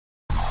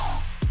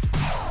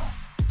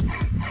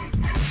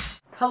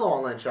Hello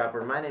online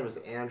shopper, my name is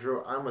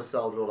Andrew, I'm with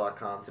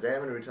selljoel.com. Today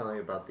I'm going to be telling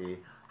you about the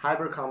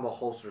hybrid combo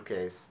holster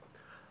case,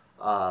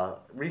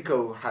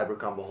 Ricoh hybrid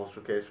combo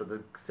holster case for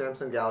the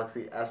Samsung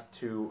Galaxy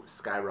S2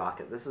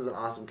 Skyrocket. This is an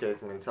awesome case.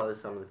 I'm going to tell you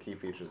some of the key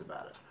features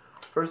about it.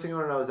 First thing you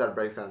want to know is that it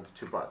breaks down into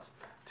two parts.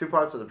 Two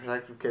parts are the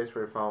protective case for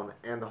your phone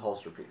and the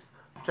holster piece.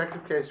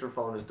 Protective case for your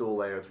phone is dual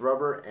layer. It's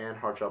rubber and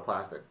hard shell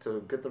plastic.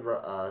 To get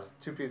the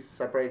two pieces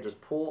separated, just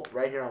pull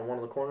right here on one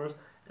of the corners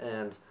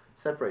and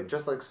separate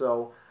just like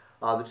so.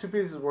 The two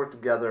pieces work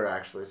together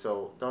actually,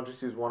 so don't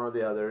just use one or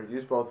the other.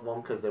 Use both of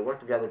them because they work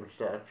together to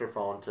protect your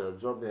phone, to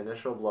absorb the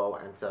initial blow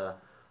and to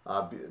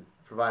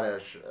provide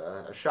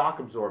a shock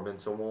absorbent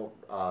so it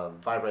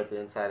won't vibrate the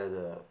inside of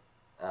the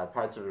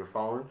parts of your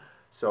phone.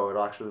 So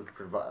it'll actually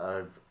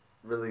provide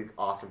really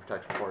awesome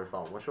protection for your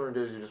phone. What you want to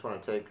do is you just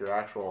want to take your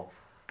actual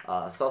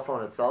cell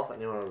phone itself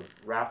and you want to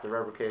wrap the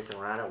rubber casing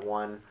around it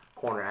one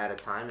corner at a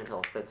time until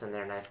it fits in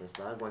there nice and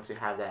snug. Once you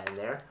have that in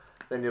there,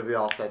 then you'll be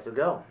all set to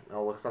go.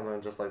 It'll look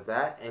something just like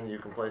that, and you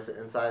can place it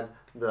inside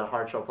the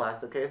hard shell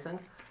plastic casing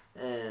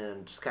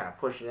and just kind of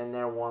push it in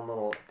there one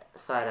little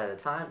side at a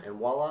time, and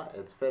voila,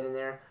 it's fit in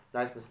there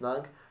nice and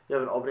snug. You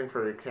have an opening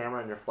for your camera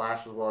and your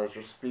flash as well as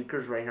your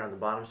speakers right here on the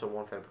bottom, so it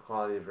won't affect the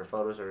quality of your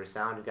photos or your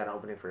sound. You've got an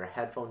opening for your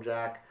headphone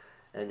jack,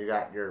 and you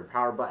got your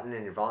power button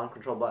and your volume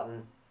control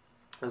button,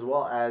 as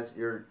well as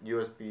your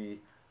USB,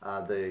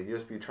 the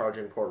USB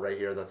charging port right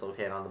here that's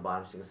located on the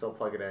bottom, so you can still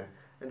plug it in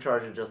and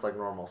charge it just like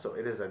normal. So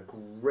it is a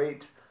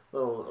great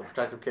little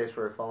protective case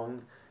for your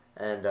phone,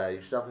 and you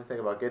should definitely think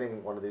about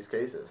getting one of these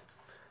cases.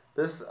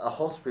 This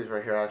holster piece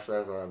right here actually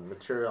has a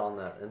material on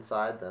the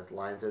inside that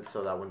lines it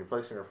so that when you're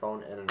placing your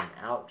phone in and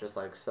out, just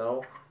like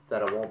so,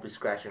 that it won't be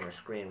scratching your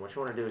screen. What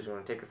you want to do is you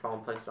want to take your phone,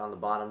 place it on the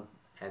bottom,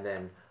 and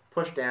then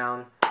push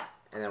down,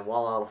 and then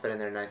voila, it'll fit in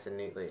there nice and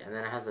neatly. And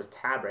then it has this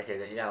tab right here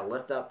that you gotta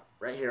lift up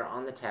right here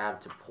on the tab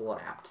to pull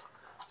it out.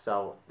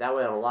 So that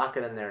way it'll lock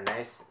it in there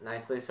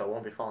nicely so it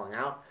won't be falling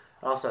out.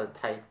 It also has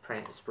tight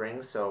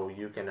springs so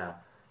you can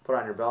put it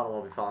on your belt and it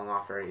won't be falling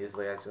off very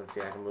easily. As you can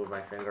see, I can move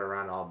my finger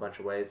around a bunch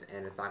of ways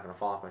and it's not going to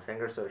fall off my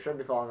finger, so it shouldn't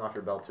be falling off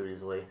your belt too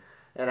easily.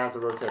 And it has a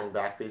rotating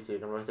back piece, so you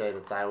can rotate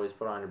it sideways,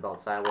 put it on your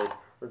belt sideways,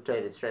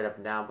 rotate it straight up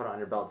and down, put it on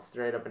your belt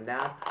straight up and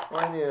down,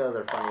 or any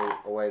other funny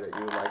way that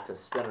you would like to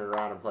spin it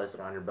around and place it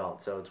on your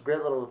belt. So it's a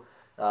great little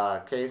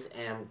case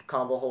and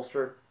combo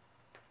holster.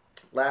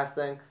 Last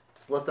thing,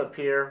 just lift up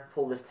here,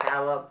 pull this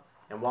tab up,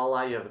 and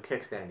voila, you have a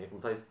kickstand. You can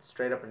place it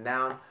straight up and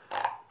down,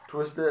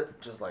 twist it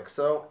just like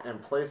so,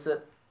 and place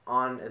it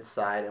on its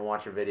side and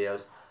watch your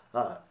videos.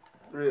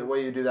 The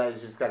way you do that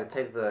is you just got to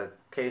take the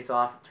case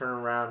off, turn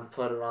around,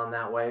 put it on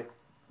that way,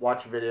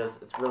 watch your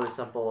videos. It's really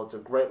simple. It's a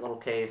great little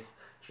case.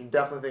 You should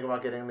definitely think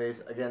about getting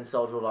these. Again,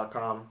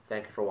 selljoel.com.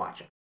 Thank you for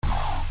watching.